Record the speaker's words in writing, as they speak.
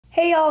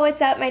Hey y'all,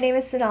 what's up? My name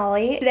is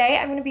Sonali. Today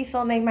I'm going to be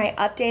filming my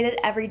updated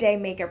everyday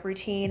makeup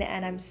routine,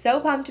 and I'm so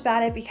pumped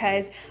about it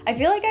because I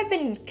feel like I've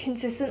been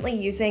consistently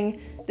using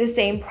the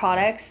same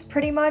products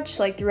pretty much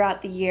like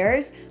throughout the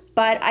years,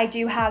 but I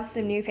do have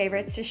some new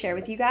favorites to share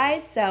with you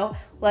guys, so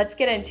let's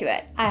get into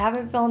it. I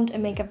haven't filmed a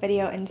makeup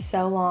video in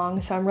so long,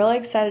 so I'm really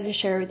excited to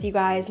share with you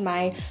guys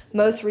my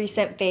most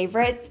recent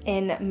favorites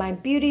in my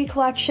beauty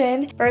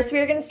collection. First, we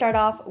are gonna start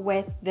off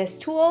with this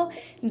tool.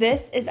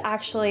 This is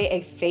actually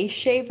a face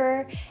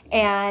shaver,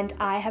 and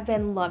I have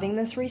been loving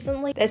this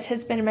recently. This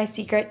has been my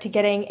secret to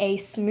getting a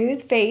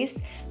smooth face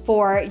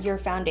for your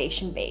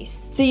foundation base.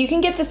 So you can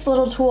get this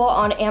little tool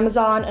on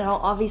Amazon, and I'll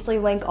obviously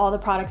link all the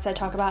products I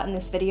talk about in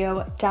this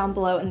video down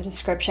below in the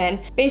description.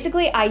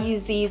 Basically, I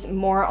use these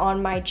more on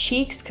my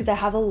cheeks because I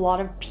have a lot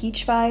of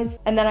peach fuzz,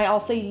 and then I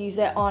also use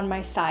it on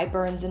my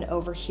sideburns and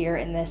over here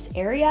in this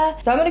area.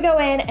 So I'm gonna go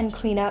in and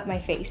clean up my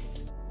face.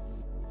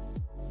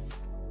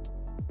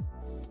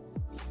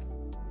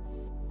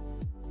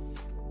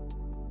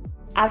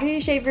 After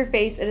you shave your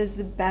face, it is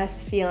the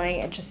best feeling.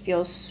 It just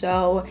feels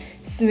so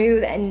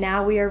smooth, and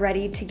now we are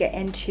ready to get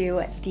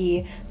into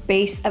the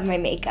base of my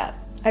makeup.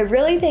 I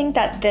really think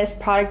that this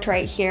product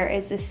right here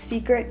is the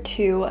secret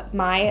to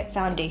my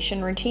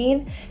foundation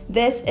routine.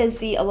 This is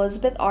the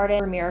Elizabeth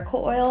Arden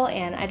Miracle Oil,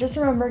 and I just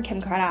remember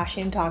Kim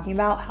Kardashian talking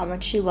about how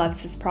much she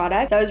loves this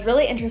product. So I was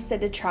really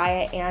interested to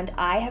try it, and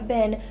I have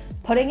been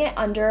putting it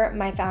under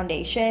my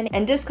foundation.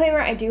 And disclaimer,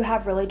 I do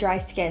have really dry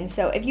skin,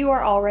 so if you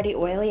are already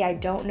oily, I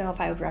don't know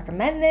if I would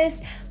recommend this,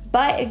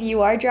 but if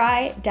you are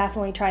dry,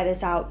 definitely try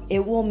this out.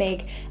 It will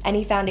make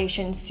any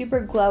foundation super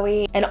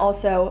glowy and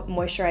also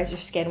moisturize your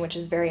skin, which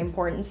is very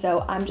important.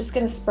 So I'm just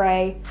gonna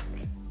spray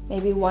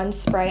maybe one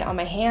spray on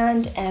my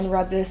hand and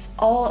rub this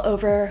all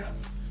over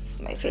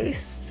my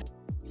face.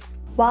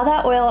 While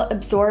that oil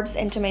absorbs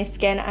into my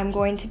skin, I'm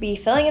going to be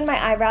filling in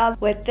my eyebrows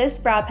with this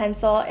brow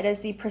pencil. It is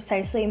the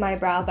Precisely My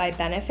Brow by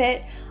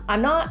Benefit.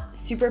 I'm not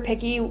super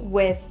picky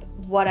with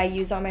what I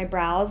use on my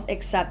brows,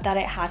 except that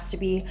it has to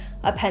be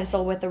a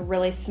pencil with a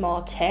really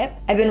small tip.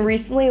 I've been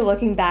recently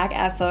looking back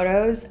at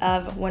photos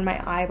of when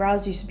my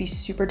eyebrows used to be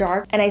super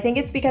dark, and I think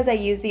it's because I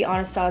use the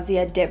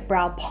Anastasia Dip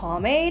Brow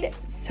Pomade,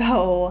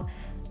 so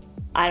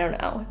I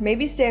don't know,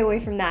 maybe stay away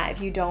from that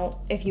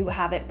if you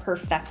haven't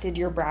perfected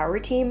your brow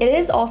routine. It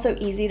is also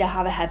easy to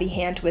have a heavy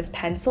hand with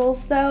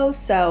pencils though,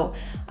 so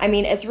I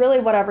mean, it's really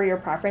whatever your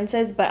preference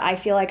is, but I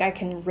feel like I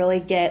can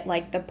really get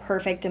like the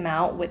perfect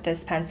amount with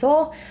this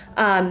pencil.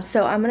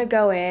 So I'm gonna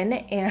go in,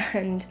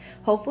 and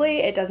hopefully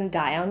it doesn't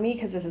die on me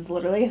because this is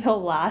literally the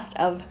last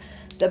of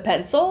the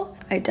pencil.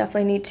 I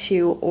definitely need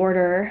to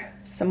order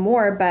some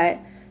more, but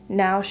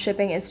now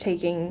shipping is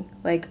taking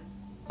like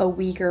a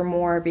week or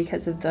more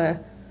because of the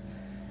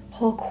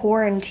whole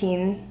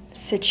quarantine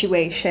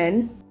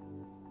situation.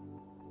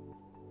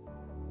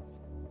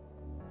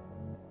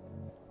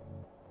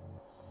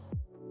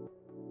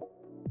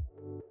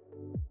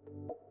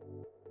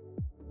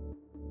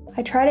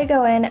 I try to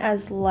go in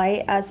as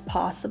light as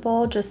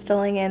possible, just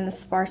filling in the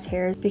sparse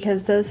hairs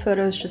because those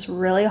photos just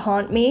really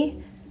haunt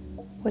me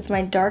with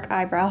my dark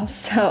eyebrows.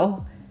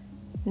 So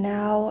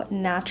now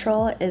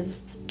natural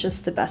is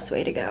just the best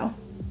way to go.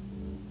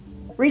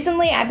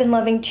 Recently, I've been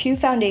loving two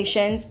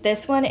foundations.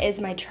 This one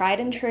is my tried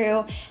and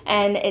true,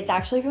 and it's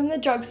actually from the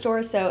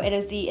drugstore, so it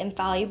is the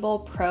Infallible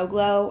Pro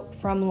Glow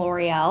from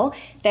L'Oreal.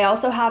 They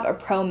also have a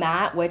Pro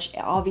Matte, which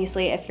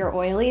obviously if you're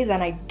oily,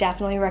 then I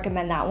definitely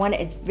recommend that one.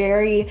 It's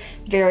very,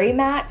 very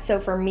matte,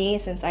 so for me,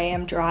 since I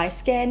am dry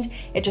skinned,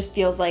 it just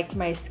feels like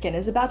my skin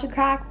is about to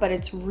crack, but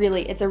it's a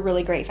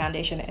really great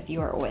foundation if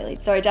you are oily.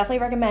 So I definitely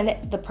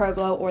recommend the Pro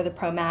Glow or the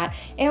Pro Matte,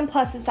 and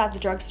plus it's at the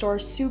drugstore,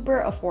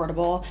 super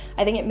affordable.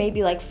 I think it may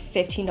be like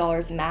 $15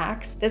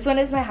 max. This one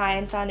is my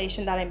high-end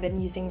foundation that I've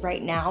been using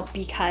right now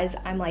because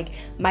I'm like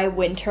my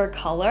winter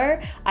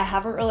color. I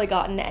haven't really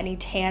gotten any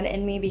tan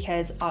in me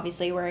because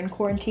obviously we're in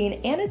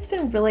quarantine, and it's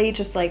been really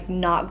just like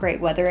not great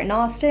weather in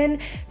Austin,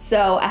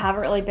 so I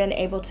haven't really been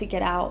able to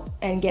get out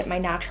and get my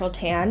natural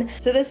tan.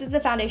 So this is the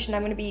foundation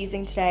I'm going to be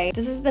using today.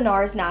 This is the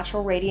NARS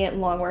Natural Radiant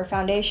Longwear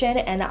Foundation,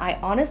 and I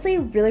honestly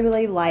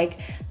really like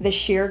the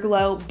Sheer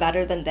Glow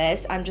better than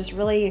this. I'm just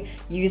really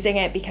using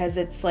it because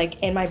it's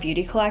like in my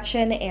beauty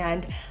collection, and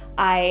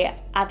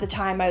at the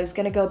time I was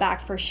gonna go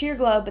back for Sheer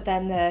Glow, but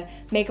then the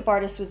makeup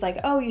artist was like,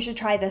 oh, you should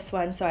try this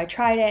one. So I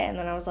tried it, and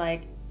then I was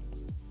like,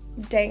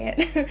 dang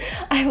it,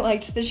 I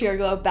liked the Sheer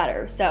Glow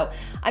better. So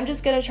I'm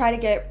just gonna try to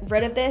get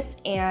rid of this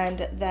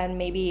and then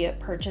maybe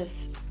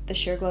purchase the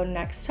Sheer Glow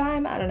next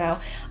time. I don't know.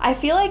 I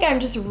feel like I'm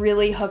just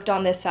really hooked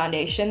on this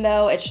foundation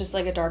though. It's just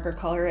like a darker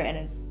color, and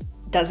it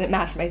doesn't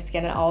match my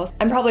skin at all.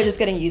 I'm probably just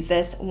gonna use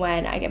this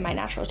when I get my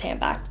natural tan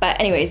back. But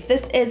anyways,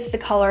 this is the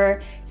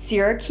color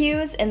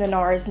Syracuse in the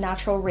NARS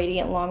Natural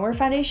Radiant Longwear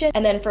Foundation.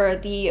 And then for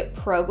the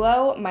Pro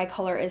Glow, my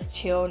color is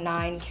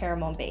 209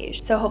 Caramel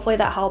Beige. So hopefully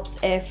that helps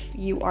if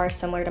you are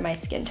similar to my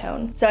skin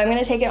tone. So I'm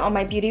gonna take it on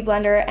my beauty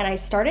blender, and I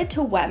started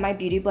to wet my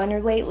beauty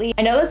blender lately.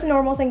 I know that's a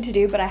normal thing to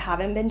do, but I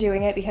haven't been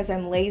doing it because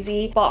I'm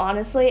lazy. But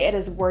honestly, it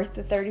is worth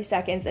the 30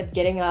 seconds of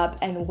getting up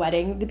and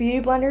wetting the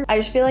beauty blender. I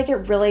just feel like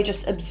it really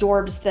just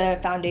absorbs the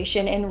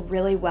foundation in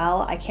really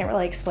well. I can't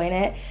really explain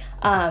it,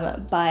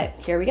 but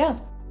here we go.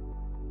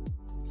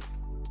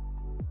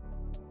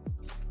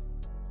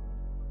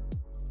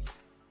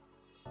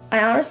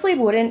 I honestly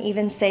wouldn't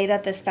even say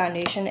that this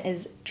foundation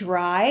is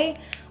dry,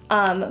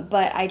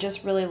 but I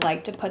just really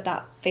like to put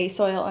that face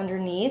oil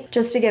underneath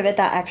just to give it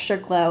that extra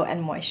glow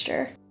and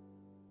moisture.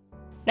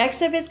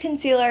 Next up is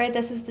concealer.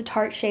 This is the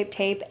Tarte Shape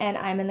Tape, and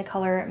I'm in the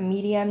color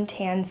Medium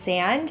Tan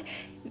Sand.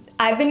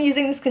 I've been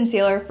using this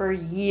concealer for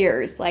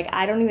years. Like,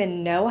 I don't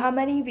even know how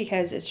many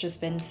because it's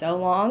just been so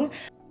long.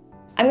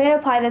 I'm gonna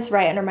apply this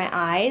right under my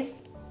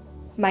eyes,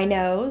 my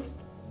nose,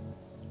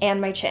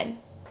 and my chin.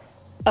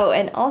 Oh,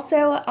 and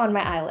also on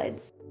my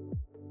eyelids.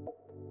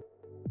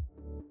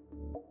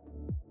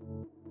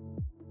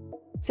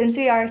 Since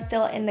we are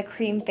still in the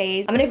cream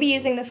phase, I'm gonna be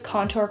using this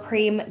contour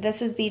cream.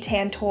 This is the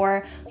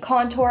Tantour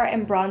Contour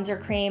and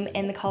Bronzer Cream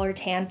in the color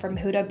Tan from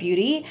Huda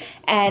Beauty.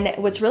 And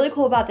what's really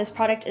cool about this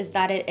product is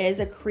that it is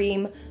a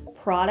cream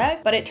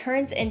product, but it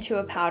turns into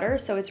a powder,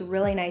 so it's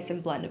really nice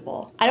and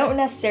blendable. I don't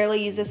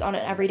necessarily use this on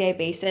an everyday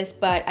basis,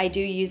 but I do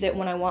use it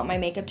when I want my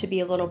makeup to be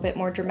a little bit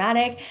more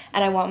dramatic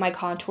and I want my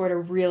contour to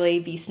really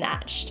be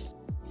snatched.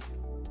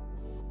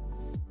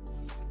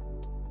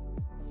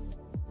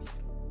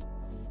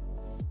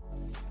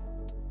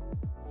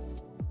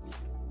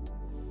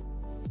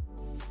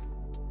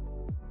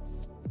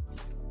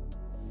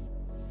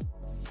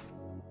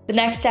 The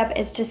next step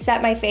is to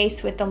set my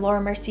face with the Laura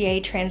Mercier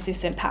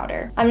translucent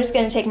powder. I'm just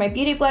gonna take my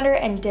beauty blender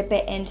and dip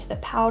it into the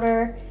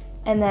powder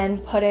and then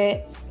put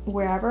it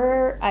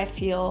wherever I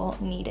feel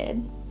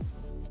needed.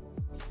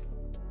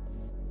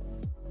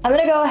 I'm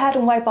gonna go ahead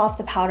and wipe off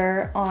the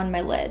powder on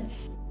my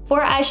lids.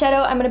 For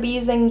eyeshadow, I'm gonna be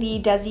using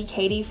the Desi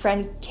Katie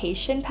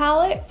Friendcation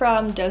palette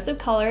from Dose of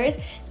Colors.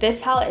 This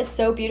palette is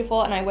so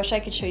beautiful, and I wish I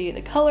could show you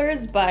the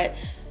colors, but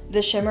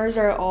the shimmers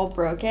are all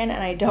broken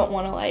and I don't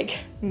want to like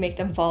make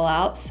them fall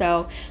out,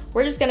 so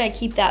we're just gonna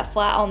keep that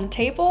flat on the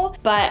table.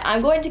 But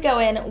I'm going to go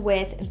in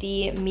with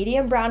the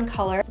medium brown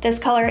color. This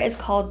color is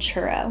called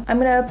Churro. I'm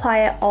gonna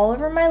apply it all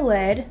over my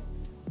lid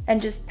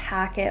and just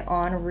pack it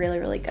on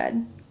really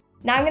good.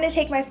 Now I'm gonna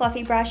take my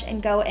fluffy brush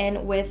and go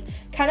in with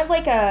kind of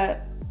like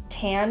a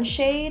tan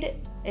shade.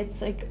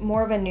 It's like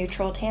more of a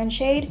neutral tan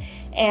shade,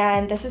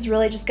 and this is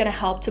really just gonna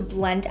help to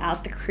blend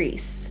out the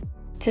crease.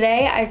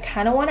 Today, I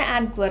kind of want to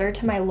add glitter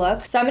to my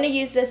look, so I'm going to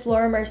use this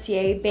Laura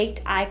Mercier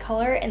Baked Eye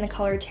color in the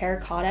color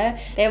Terracotta.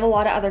 They have a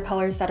lot of other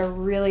colors that are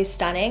really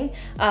stunning,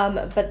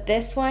 but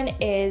this one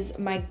is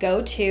my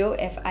go-to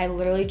if I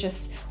literally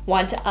just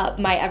want to up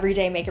my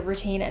everyday makeup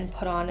routine and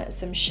put on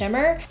some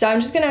shimmer. So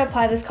I'm just going to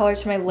apply this color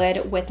to my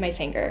lid with my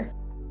finger.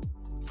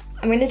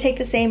 I'm going to take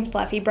the same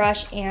fluffy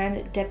brush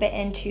and dip it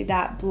into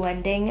that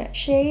blending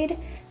shade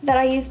that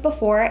I used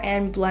before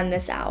and blend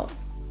this out.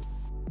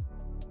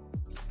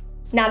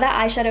 Now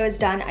that eyeshadow is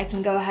done, I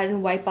can go ahead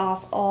and wipe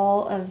off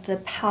all of the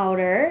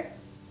powder.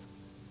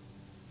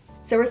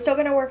 So we're still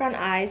gonna work on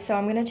eyes, so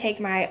I'm gonna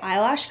take my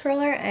eyelash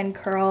curler and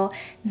curl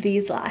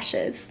these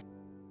lashes.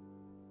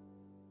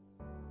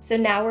 So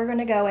now we're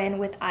gonna go in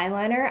with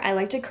eyeliner. I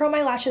like to curl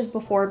my lashes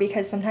before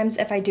because sometimes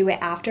if I do it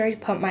after I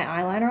put my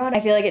eyeliner on, I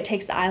feel like it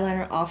takes the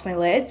eyeliner off my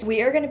lids.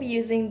 We are gonna be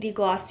using the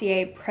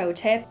Glossier Pro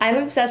Tip. I'm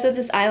obsessed with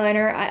this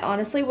eyeliner. I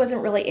honestly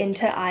wasn't really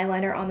into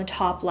eyeliner on the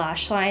top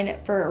lash line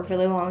for a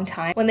really long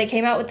time. When they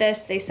came out with this,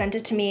 they sent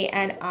it to me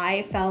and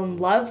I fell in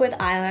love with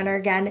eyeliner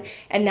again,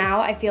 and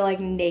now I feel like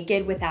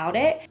naked without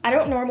it. I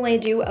don't normally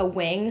do a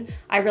wing.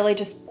 I really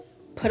just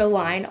put a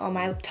line on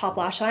my top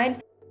lash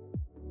line.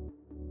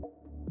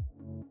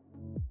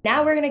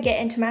 Now we're gonna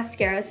get into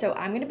mascara, so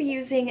I'm gonna be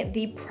using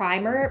the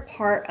primer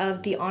part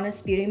of the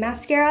Honest Beauty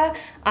mascara.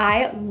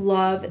 I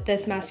love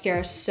this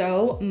mascara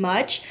so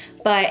much,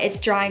 but it's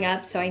drying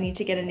up, so I need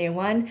to get a new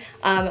one.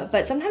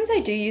 But sometimes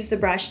I do use the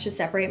brush to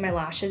separate my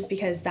lashes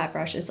because that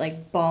brush is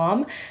like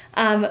bomb.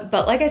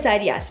 But like I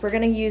said, yes, we're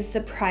gonna use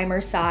the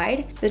primer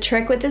side. The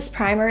trick with this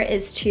primer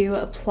is to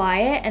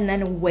apply it and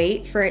then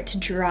wait for it to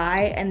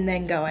dry and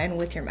then go in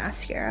with your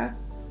mascara.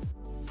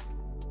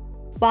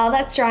 While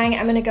that's drying,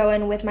 I'm gonna go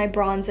in with my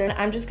bronzer.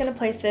 I'm just gonna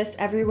place this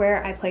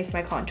everywhere I place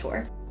my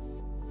contour.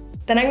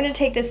 Then I'm gonna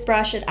take this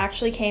brush, it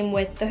actually came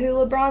with the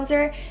Hoola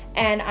bronzer,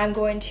 and I'm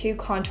going to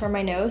contour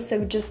my nose.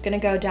 So just gonna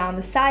go down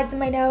the sides of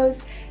my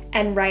nose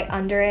and right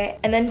under it.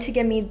 And then to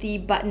give me the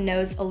button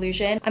nose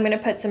illusion, I'm gonna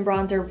put some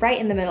bronzer right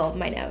in the middle of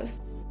my nose.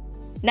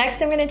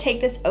 Next, I'm gonna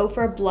take this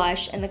Ofra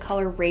blush in the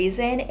color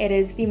Raisin. It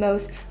is the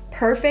most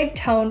perfect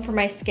tone for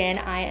my skin.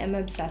 I am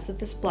obsessed with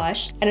this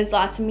blush, and it's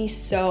lasted me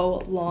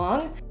so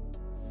long.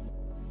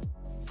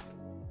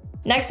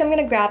 Next, I'm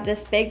gonna grab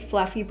this big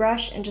fluffy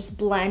brush and just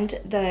blend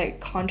the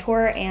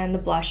contour and the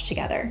blush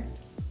together.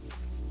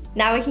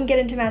 Now we can get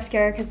into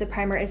mascara because the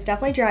primer is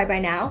definitely dry by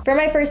now. For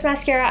my first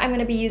mascara, I'm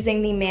gonna be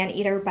using the Man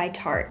Eater by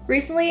Tarte.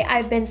 Recently,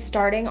 I've been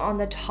starting on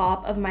the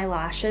top of my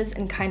lashes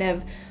and kind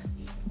of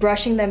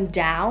brushing them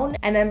down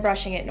and then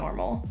brushing it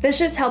normal. This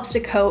just helps to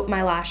coat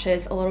my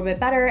lashes a little bit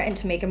better and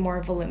to make them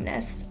more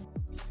voluminous.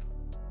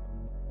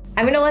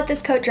 I'm gonna let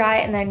this coat dry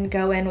and then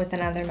go in with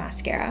another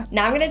mascara.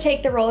 Now I'm gonna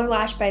take the Roller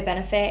Lash by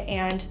Benefit,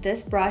 and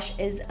this brush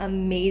is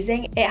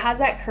amazing. It has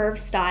that curved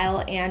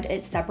style and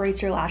it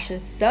separates your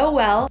lashes so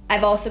well.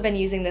 I've also been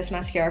using this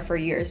mascara for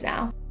years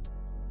now.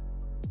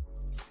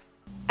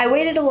 I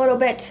waited a little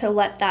bit to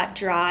let that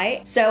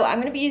dry, so I'm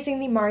gonna be using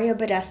the Mario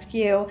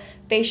Badescu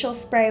facial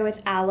spray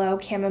with aloe,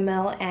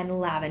 chamomile, and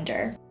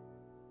lavender.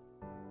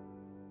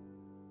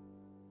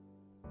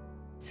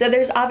 So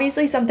there's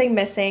obviously something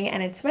missing,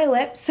 and it's my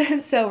lips,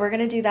 so we're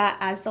gonna do that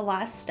as the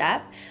last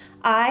step.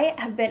 I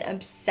have been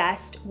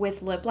obsessed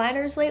with lip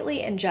liners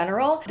lately in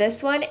general.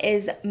 This one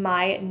is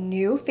my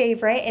new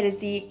favorite. It is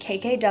the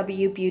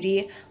KKW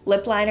Beauty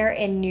Lip Liner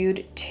in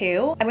Nude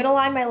 2. I'm gonna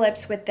line my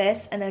lips with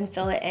this and then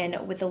fill it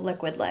in with a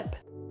liquid lip.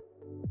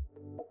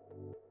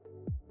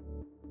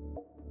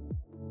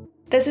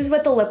 This is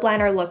what the lip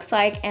liner looks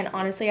like, and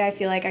honestly, I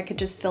feel like I could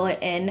just fill it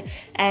in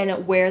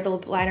and wear the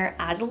lip liner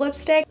as a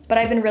lipstick, but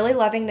I've been really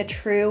loving the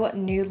true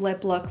nude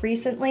lip look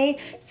recently,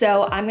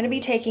 so I'm gonna be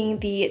taking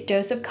the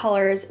Dose of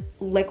Colors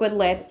liquid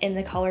lip in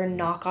the color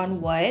Knock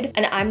on Wood,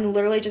 and I'm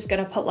literally just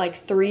gonna put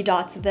like 3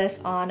 dots of this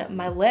on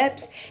my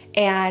lips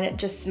and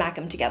just smack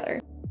them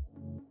together.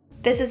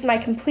 This is my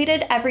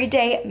completed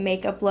everyday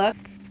makeup look.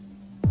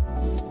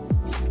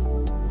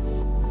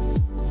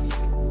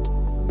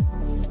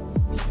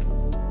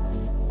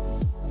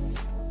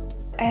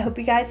 I hope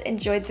you guys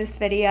enjoyed this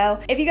video.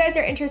 If you guys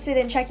are interested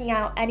in checking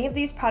out any of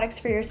these products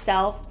for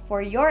yourself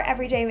for your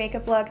everyday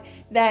makeup look,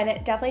 then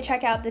definitely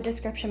check out the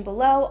description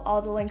below.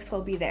 All the links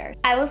will be there.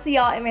 I will see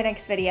y'all in my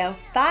next video.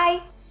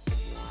 Bye!